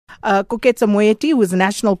Koketso Moeti, who is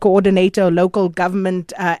National Coordinator of Local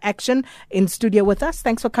Government Action, in studio with us.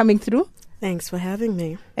 Thanks for coming through. Thanks for having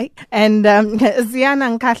me. Hey. And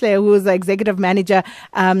Seana Nkhahle, who is Executive Manager,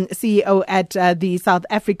 CEO at the South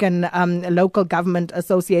African Local Government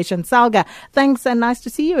Association, SALGA. Thanks and nice to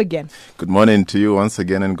see you again. Good morning to you once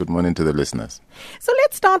again and good morning to the listeners. So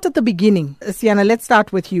let's start at the beginning. Seana, let's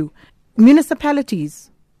start with you. Municipalities,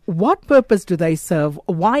 what purpose do they serve?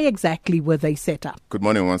 Why exactly were they set up? Good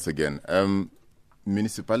morning once again.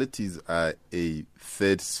 Municipalities are a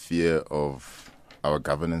third sphere of our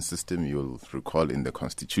governance system. You'll recall in the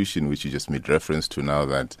Constitution, which you just made reference to now,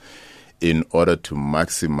 that in order to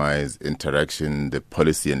maximize interaction, the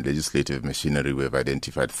policy and legislative machinery, we've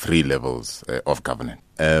identified three levels of governance.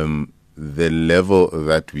 The level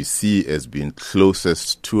that we see as being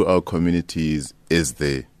closest to our communities is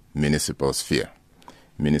the municipal sphere.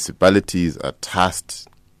 Municipalities are tasked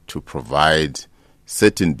to provide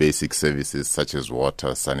certain basic services such as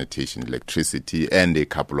water, sanitation, electricity, and a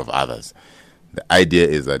couple of others. The idea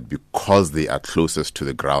is that because they are closest to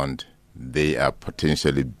the ground, they are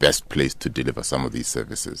potentially best placed to deliver some of these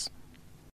services.